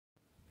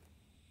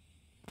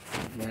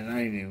Man,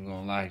 I ain't even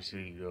gonna lie to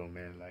you though,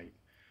 man. Like,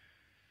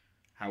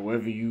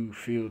 however you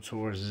feel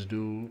towards this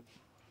dude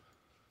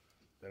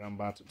that I'm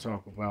about to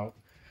talk about,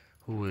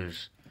 who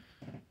is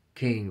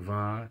King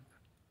Von.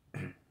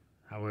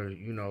 However,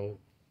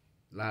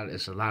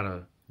 it's a lot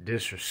of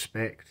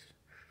disrespect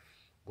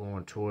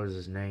going towards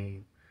his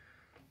name.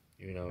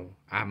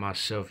 I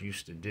myself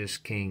used to diss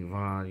King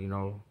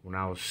Von, when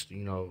I was, a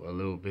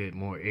little bit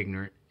more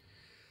ignorant.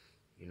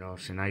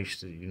 Since I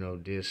used to,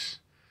 diss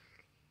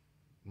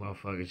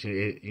motherfuckers.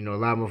 A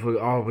lot of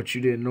motherfuckers, oh, but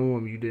you didn't know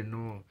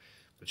him.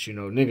 But,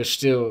 nigga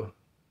still,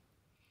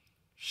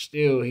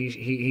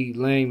 he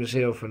lame as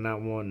hell for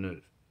not wanting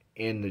to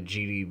end the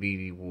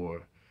GDBD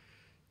war.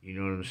 You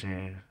know what I'm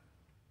saying?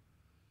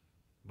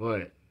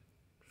 But,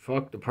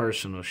 fuck the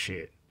personal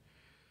shit.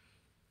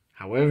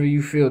 However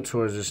you feel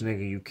towards this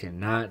nigga, you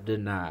cannot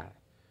deny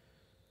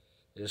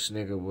this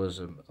nigga was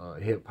a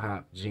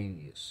hip-hop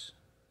genius.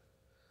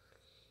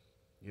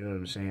 You know what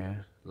I'm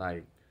saying?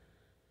 Like,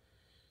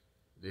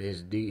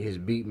 his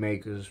beat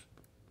makers,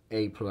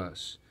 A+.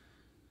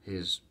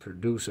 His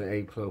producer,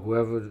 A+.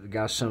 Whoever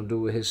got something to do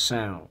with his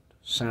sound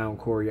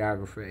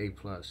choreographer, A+.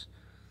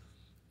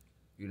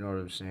 You know what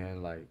I'm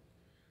saying? Like,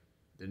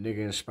 the nigga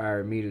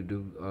inspired me to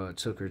do,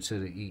 took her to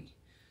the E.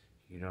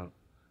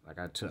 Like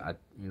I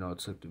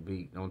took the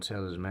beat. Don't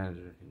tell his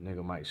manager. The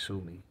nigga might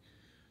sue me.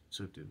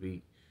 Took the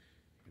beat.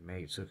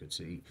 Took it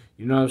to E.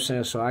 You know what I'm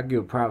saying? So I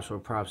give props where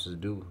props is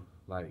due.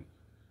 Like,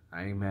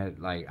 I ain't mad.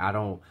 Like,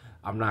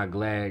 I'm not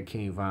glad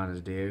King Von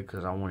is dead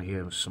because I want to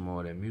hear some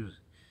more of that music.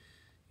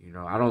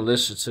 I don't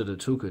listen to the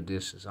Tuka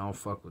disses. I don't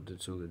fuck with the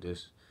Tuka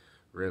disses,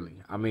 really.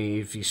 I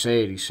mean, if he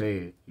say it, he say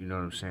it. You know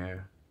what I'm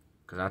saying?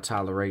 Because I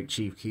tolerate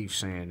Chief Keef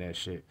saying that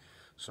shit.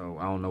 So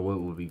I don't know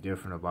what would be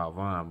different about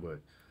Von,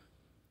 but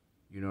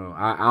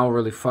I don't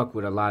really fuck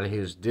with a lot of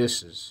his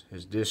disses,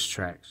 his diss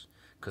tracks,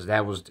 because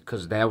that was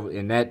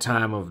in that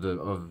time of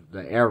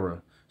the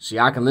era. See,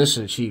 I can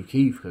listen to Chief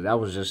Keef because that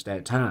was just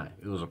that time.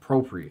 It was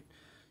appropriate.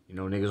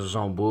 Niggas was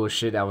on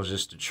bullshit. That was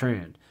just the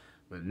trend.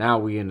 But now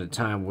we in the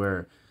time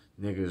where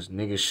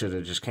niggas should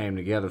have just came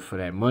together for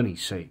that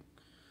money's sake.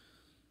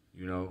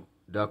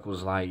 Duck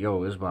was like,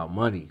 yo, it's about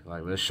money.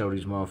 Like, let's show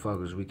these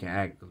motherfuckers we can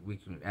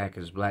act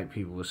as black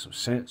people with some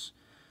sense.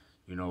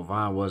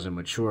 Von wasn't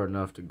mature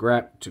enough to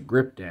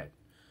grip that.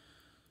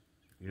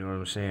 You know what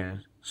I'm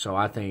saying? So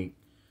I think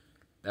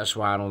that's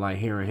why I don't like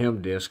hearing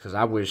him diss, because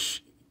I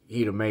wish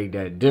he'd have made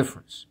that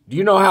difference. Do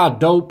you know how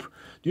dope,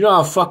 do you know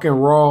how fucking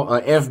raw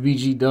a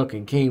FBG Duck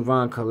and King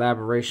Von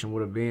collaboration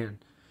would have been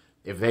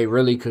if they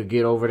really could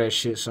get over that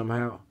shit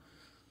somehow?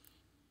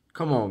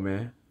 Come on,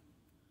 man.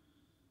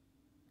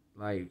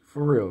 Like,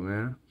 for real,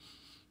 man.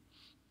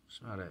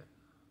 Smell that.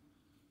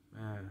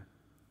 Man.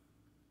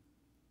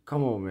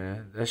 Come on,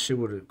 man. That shit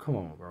would have... Come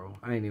on, bro.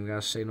 I ain't even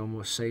got to say no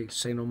more. Say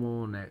no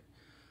more on that.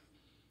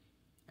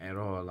 At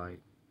all. Like,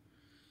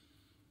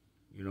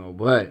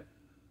 but,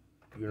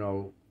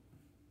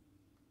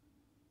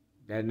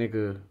 that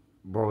nigga,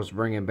 bro, was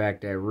bringing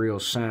back that real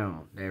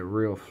sound, that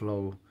real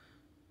flow,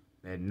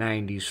 that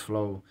 90s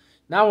flow.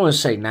 Now, I wouldn't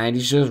say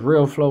 90s, just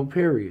real flow,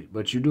 period.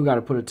 But you do got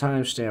to put a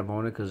timestamp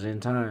on it, because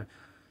in time,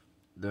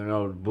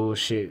 the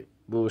bullshit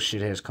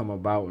has come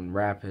about and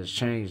rap has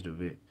changed a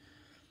bit,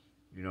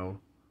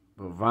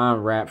 But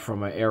Von rap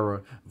from an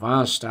era,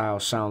 Von's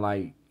style sound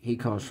like he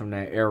comes from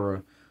that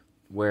era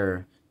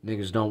where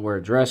niggas don't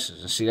wear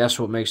dresses. And see, that's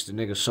what makes the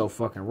nigga so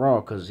fucking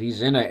raw, because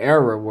he's in an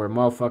era where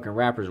motherfucking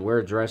rappers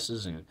wear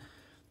dresses and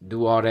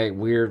do all that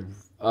weird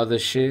other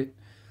shit.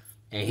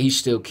 And he's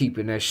still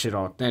keeping that shit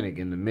authentic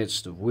in the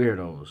midst of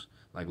weirdos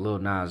like Lil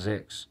Nas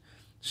X.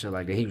 Shit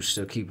like that. He was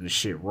still keeping the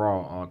shit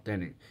raw,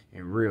 authentic,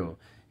 and real.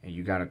 And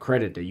you gotta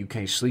credit that. You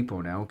can't sleep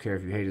on that. I don't care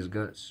if you hate his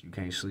guts. You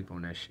can't sleep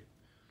on that shit.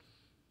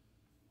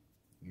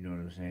 You know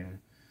what I'm saying?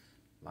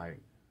 Like,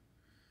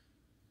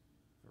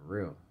 for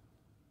real.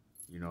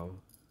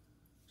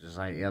 Just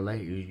like LA.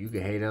 You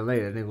can hate LA.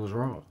 That nigga was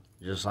raw.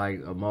 Just like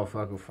a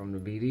motherfucker from the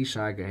BD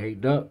side could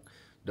hate Duck.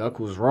 Duck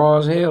was raw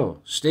as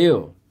hell.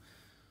 Still.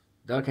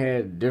 Duck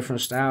had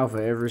different style for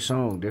every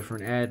song.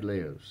 Different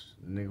ad-libs.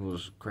 The nigga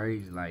was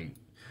crazy. Like,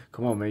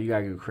 come on, man. You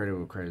gotta give credit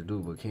where credit's due.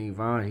 But King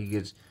Von, he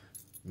gets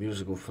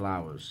musical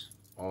flowers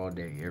all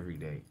day, every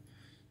day.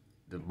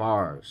 The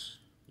bars.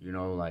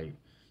 Like,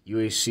 you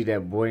ain't see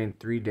that boy in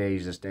 3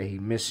 days. That's that he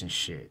missing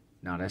shit.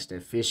 Now that's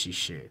that fishy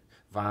shit.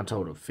 Von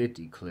told a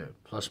 50 clip.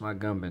 Plus my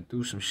gun been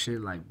through some shit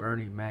like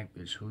Bernie Mac,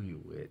 bitch, who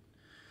you with?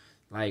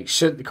 Like,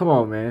 shit, come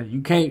on, man.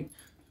 You can't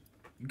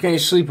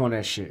sleep on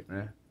that shit,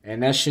 man.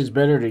 And that shit's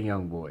better than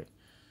Youngboy.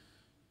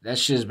 That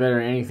shit's better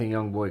than anything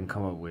Youngboy can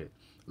come up with.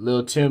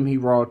 Lil Tim, he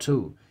raw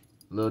too.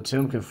 Lil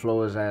Tim can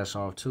flow his ass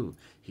off too.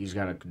 He's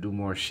got to do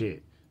more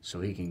shit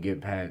so he can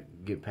get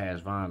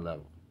past Von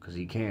level. Because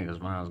he can, because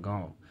Von's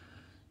gone.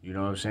 You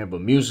know what I'm saying?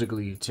 But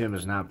musically, Tim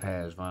is not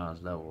past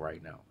Von's level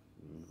right now.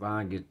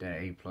 Von get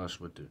that A+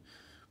 with the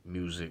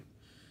music,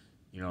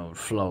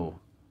 flow.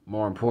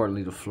 More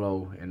importantly, the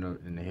flow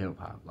in the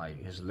hip-hop.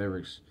 Like, his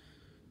lyrics,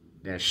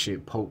 that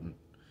shit potent.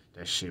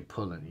 That shit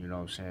pulling, you know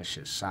what I'm saying? That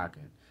shit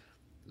socking.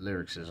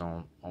 lyrics is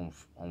on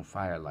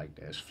fire like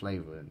that. It's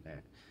flavor in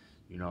that,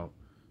 you know.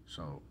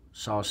 So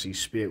Saucy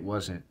Spit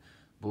wasn't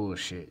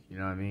bullshit. You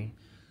know what I mean?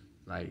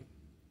 Like,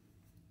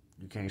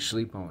 you can't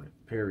sleep on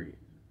it. Period.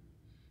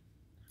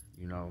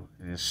 You know,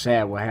 and it's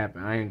sad what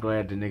happened. I ain't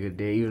glad the nigga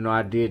did. Even though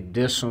I did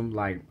diss him,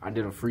 like, I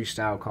did a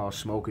freestyle called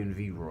Smoking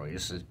V-Roy.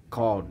 It's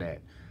called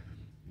that.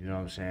 You know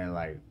what I'm saying?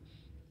 Like,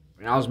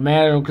 and I was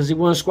mad at him because he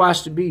wouldn't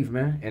squash the beef,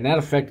 man. And that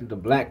affected the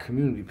black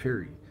community,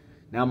 period.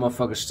 Now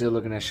motherfuckers still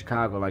looking at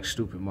Chicago like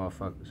stupid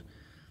motherfuckers.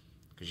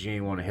 Because you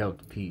ain't want to help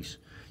the peace.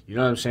 You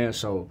know what I'm saying?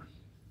 So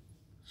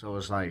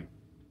it's like,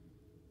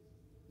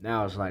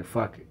 now it's like,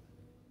 fuck it.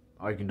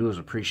 All you can do is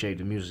appreciate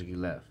the music he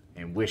left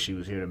and wish he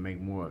was here to make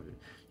more of it.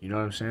 You know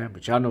what I'm saying?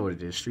 But y'all know what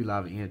it is. Street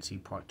Lava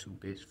ENT Part 2,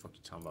 bitch. Fuck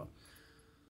you talking about.